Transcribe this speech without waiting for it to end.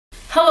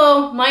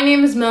Hello, my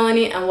name is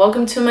Melanie and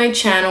welcome to my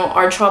channel,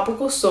 Our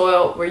Tropical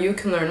Soil, where you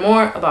can learn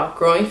more about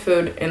growing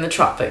food in the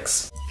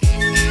tropics.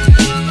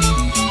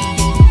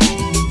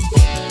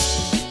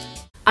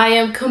 I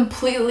am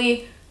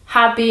completely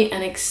happy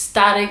and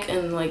ecstatic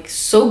and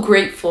so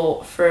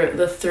grateful for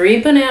the 3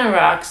 banana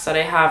racks that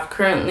I have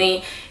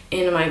currently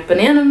in my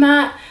banana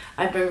mat.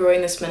 I've been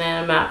growing this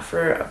banana mat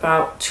for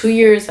about 2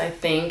 years, I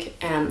think,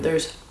 and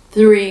there's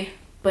 3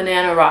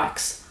 banana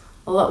racks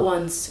all at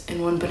once in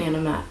one banana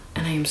mat,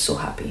 and I am so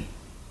happy.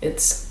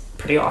 It's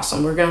pretty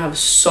awesome. We're gonna have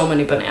so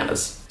many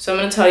bananas. So I'm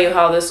gonna tell you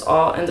how this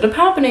all ended up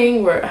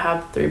happening, where I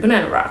have 3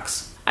 banana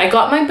racks. I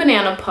got my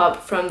banana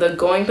pup from the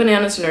Going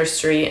Bananas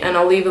nursery, and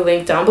I'll leave a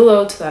link down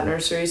below to that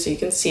nursery so you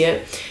can see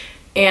it.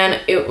 And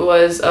it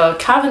was a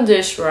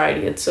Cavendish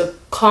variety. It's a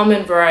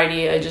common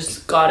variety. I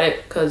just got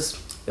it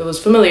because it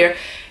was familiar.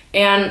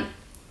 And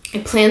I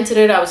planted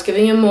it. I was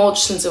giving it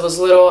mulch since it was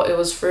little. It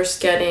was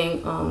first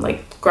getting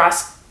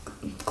grass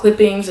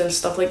clippings and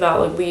stuff like that,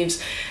 like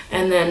leaves,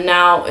 and then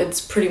now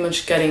it's pretty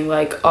much getting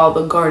all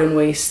the garden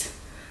waste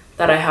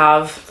that I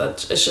have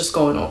that it's just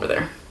going over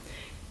there.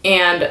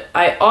 And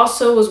I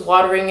also was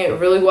watering it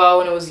really well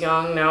when it was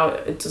young. Now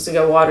it doesn't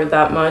get watered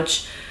that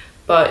much,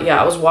 but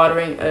yeah, I was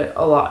watering it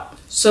a lot.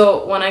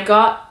 So when I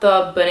got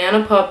the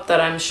banana pup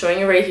that I'm showing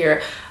you right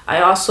here,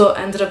 I also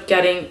ended up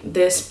getting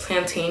this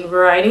plantain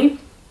variety,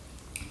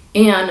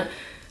 and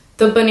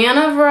the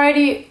banana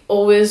variety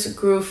always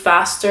grew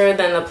faster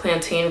than the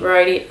plantain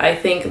variety. I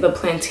think the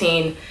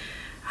plantain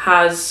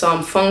has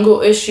some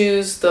fungal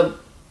issues. The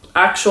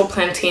actual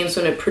plantains,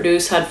 when it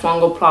produced, had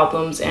fungal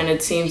problems, and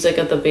it seems like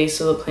at the base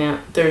of the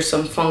plant there's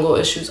some fungal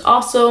issues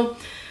also.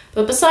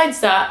 But besides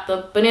that,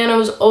 the banana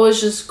was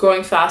always just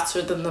growing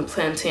faster than the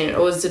plantain. It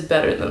always did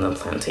better than the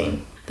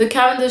plantain. The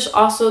Cavendish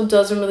also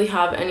doesn't really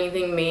have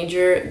anything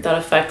major that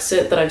affects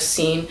it that I've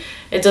seen.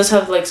 It does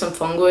have some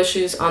fungal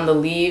issues on the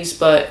leaves,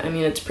 but I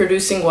mean, it's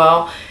producing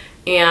well,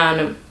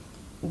 and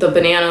the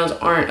bananas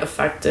aren't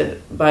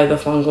affected by the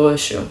fungal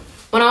issue.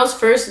 When I was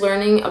first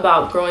learning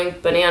about growing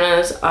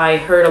bananas, I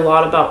heard a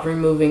lot about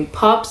removing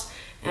pups,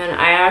 and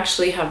I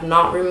actually have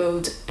not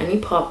removed any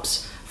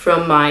pups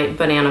from my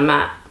banana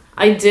mat.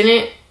 I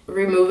didn't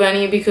remove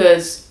any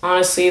because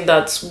honestly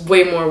that's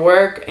way more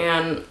work,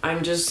 and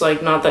I'm just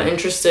not that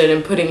interested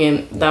in putting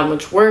in that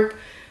much work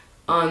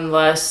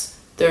unless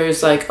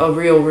there's a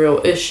real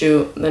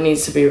issue that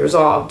needs to be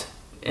resolved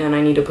and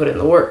I need to put in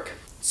the work.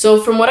 So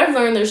from what I've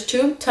learned, there's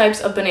 2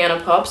 types of banana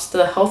pups,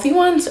 the healthy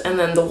ones and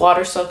then the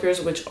water suckers,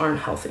 which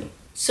aren't healthy.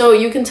 So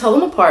you can tell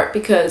them apart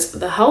because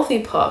the healthy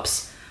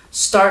pups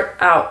start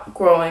out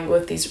growing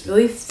with these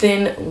really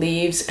thin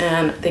leaves,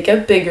 and they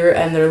get bigger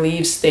and their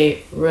leaves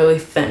stay really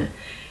thin.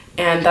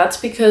 And that's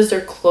because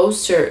they're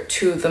closer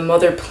to the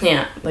mother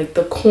plant. Like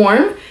the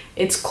corm,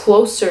 it's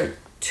closer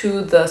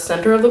to the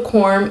center of the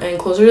corm and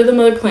closer to the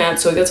mother plant,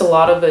 so it gets a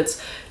lot of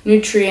its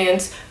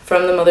nutrients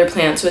from the mother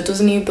plant, so it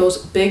doesn't need those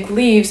big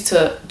leaves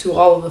to do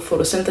all of the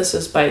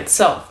photosynthesis by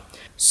itself.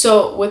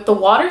 So with the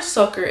water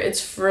sucker,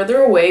 it's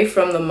further away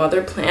from the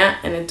mother plant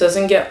and it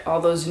doesn't get all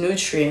those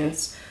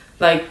nutrients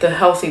like the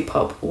healthy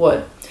pup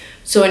would.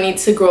 So it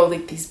needs to grow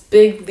these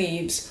big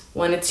leaves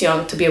when it's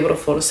young to be able to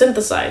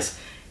photosynthesize.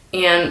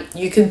 And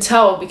you can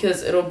tell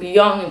because it'll be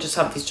young and just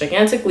have these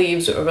gigantic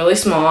leaves, or really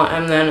small,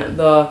 and then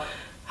the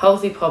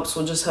healthy pups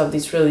will just have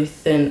these really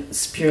thin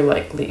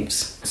spear-like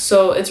leaves.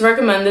 So it's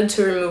recommended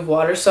to remove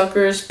water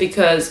suckers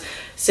because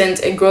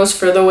since it grows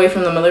further away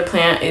from the mother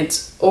plant,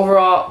 it's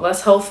overall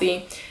less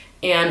healthy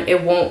and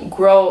it won't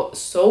grow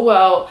so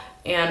well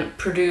and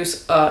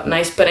produce a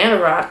nice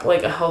banana rack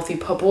like a healthy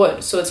pup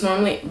would. So it's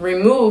normally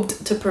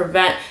removed to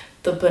prevent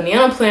the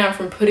banana plant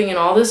from putting in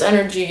all this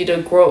energy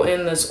to grow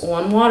in this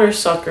one water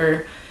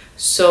sucker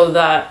so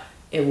that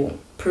it won't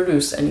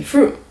produce any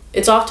fruit.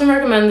 It's often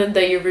recommended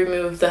that you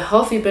remove the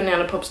healthy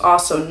banana pups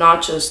also,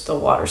 not just the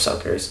water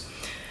suckers.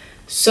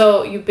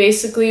 So you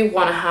basically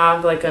want to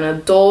have an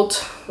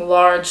adult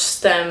large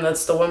stem,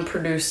 that's the one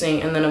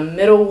producing, and then a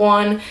middle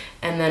one,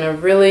 and then a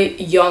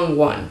really young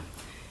one.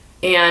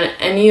 And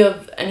any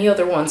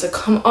other ones that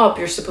come up,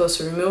 you're supposed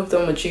to remove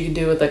them, which you can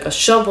do with a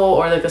shovel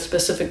or a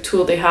specific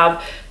tool they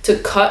have to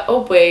cut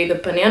away the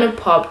banana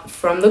pup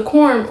from the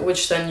corm,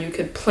 which then you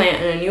could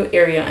plant in a new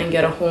area and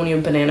get a whole new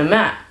banana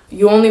mat.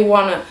 You only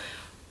want to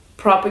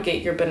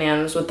propagate your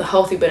bananas with the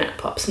healthy banana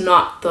pups,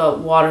 not the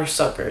water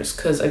suckers,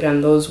 because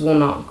again, those will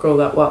not grow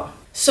that well.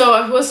 So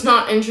I was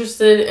not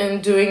interested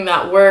in doing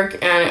that work,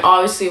 and it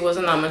obviously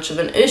wasn't that much of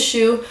an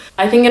issue.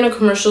 I think in a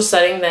commercial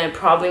setting, then it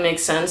probably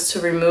makes sense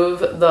to remove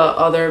the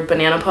other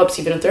banana pups,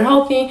 even if they're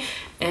healthy,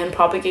 and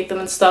propagate them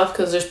and stuff,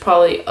 because there's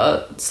probably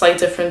a slight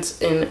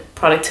difference in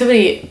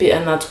productivity,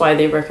 and that's why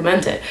they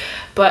recommend it.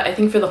 But I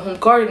think for the home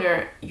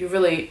gardener, you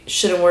really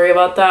shouldn't worry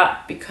about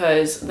that,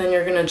 because then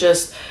you're gonna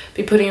just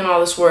be putting in all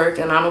this work,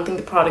 and I don't think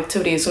the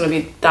productivity is gonna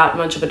be that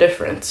much of a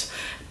difference.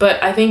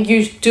 But I think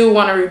you do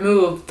want to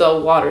remove the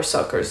water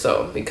suckers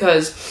though,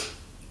 because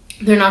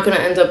they're not going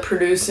to end up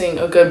producing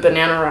a good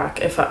banana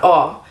rack, if at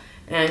all.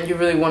 And you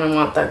really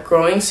want that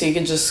growing, so you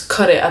can just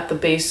cut it at the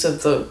base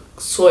of the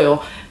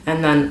soil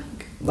and then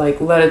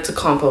like let it to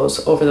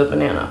compost over the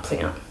banana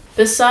plant.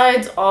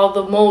 Besides all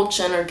the mulch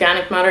and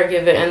organic matter I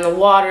give it and the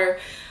water,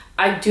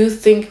 I do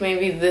think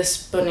maybe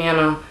this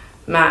banana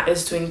mat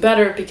is doing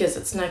better because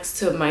it's next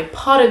to my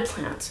potted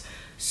plants.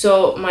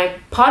 So my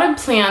potted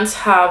plants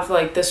have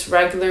like this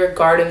regular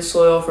garden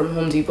soil from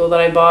Home Depot that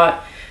I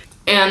bought,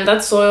 and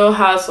that soil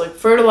has like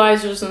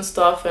fertilizers and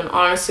stuff, and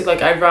honestly,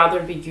 like, I'd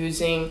rather be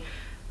using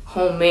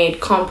homemade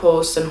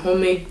compost and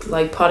homemade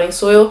like potting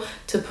soil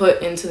to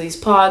put into these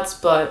pots,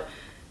 but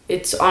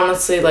it's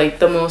honestly like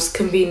the most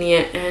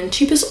convenient and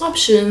cheapest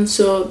option,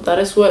 so that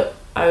is what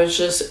I was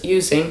just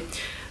using.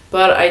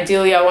 But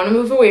ideally I want to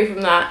move away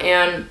from that.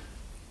 And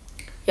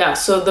yeah,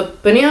 so the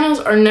bananas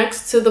are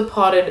next to the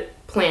potted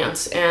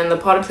plants, and the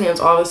potted plants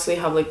obviously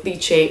have like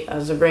leachate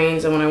as the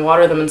rains and when I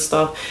water them and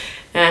stuff,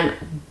 and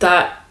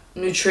that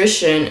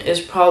nutrition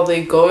is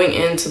probably going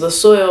into the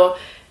soil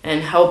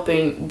and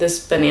helping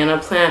this banana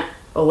plant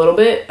a little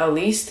bit at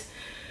least.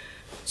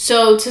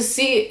 So to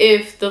see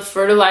if the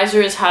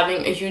fertilizer is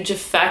having a huge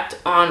effect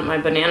on my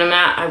banana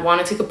mat, I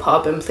want to take a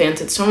pup and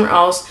plant it somewhere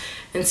else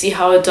and see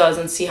how it does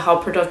and see how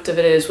productive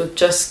it is with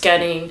just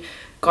getting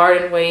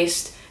garden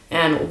waste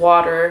and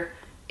water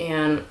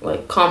and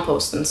like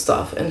compost and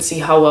stuff, and see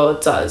how well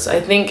it does.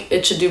 I think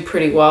it should do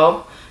pretty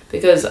well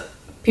because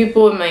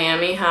people in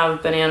Miami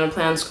have banana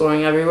plants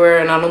growing everywhere,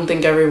 and I don't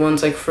think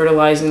everyone's like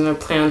fertilizing their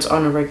plants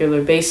on a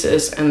regular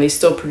basis, and they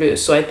still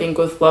produce. So I think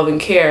with love and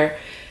care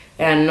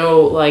and no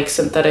like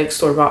synthetic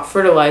store-bought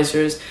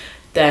fertilizers,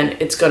 then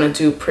it's gonna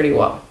do pretty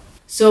well.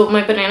 So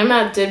my banana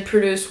mat did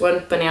produce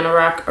one banana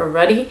rack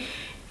already,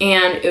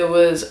 and it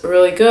was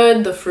really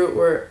good. The fruit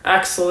were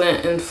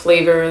excellent in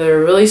flavor, they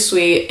were really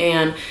sweet,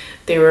 and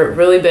they were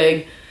really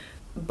big.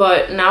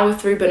 But now with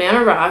 3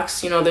 banana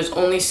racks, you know, there's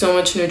only so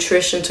much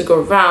nutrition to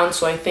go around,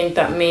 so I think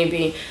that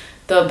maybe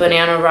the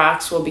banana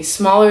racks will be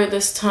smaller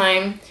this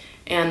time,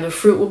 and the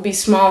fruit will be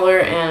smaller,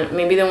 and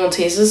maybe they won't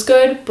taste as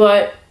good,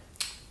 but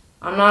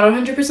I'm not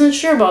 100%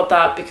 sure about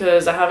that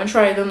because I haven't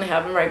tried them, they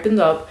haven't ripened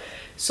up,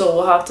 so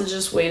we'll have to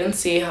just wait and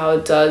see how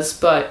it does.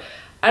 But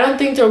I don't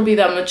think there'll be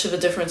that much of a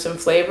difference in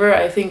flavor.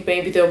 I think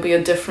maybe there'll be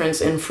a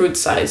difference in fruit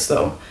size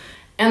though.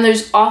 And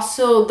there's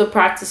also the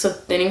practice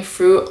of thinning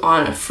fruit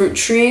on fruit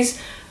trees,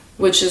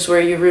 which is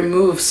where you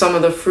remove some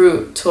of the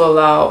fruit to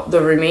allow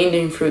the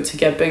remaining fruit to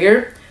get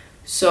bigger.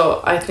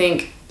 So I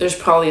think there's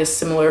probably a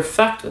similar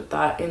effect with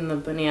that in the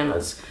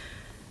bananas.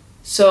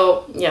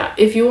 So yeah,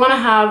 if you want to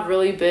have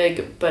really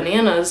big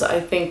bananas, I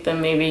think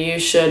then maybe you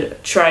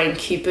should try and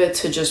keep it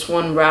to just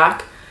 1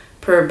 rack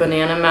per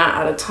banana mat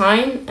at a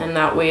time, and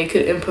that way it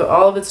could input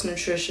all of its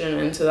nutrition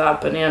into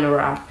that banana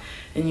rack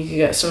and you could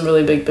get some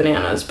really big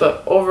bananas.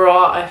 But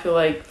overall, I feel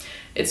like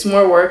it's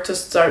more work to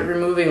start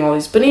removing all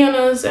these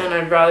bananas, and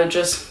I'd rather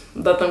just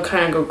let them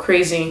kind of go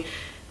crazy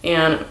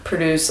and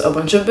produce a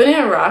bunch of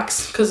banana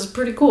racks because it's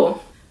pretty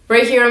cool.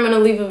 Right here, I'm going to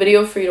leave a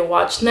video for you to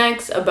watch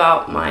next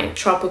about my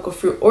tropical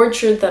fruit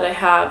orchard that I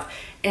have.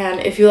 And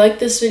if you like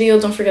this video,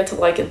 don't forget to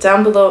like it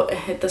down below and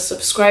hit the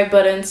subscribe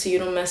button so you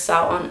don't miss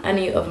out on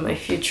any of my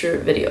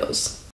future videos.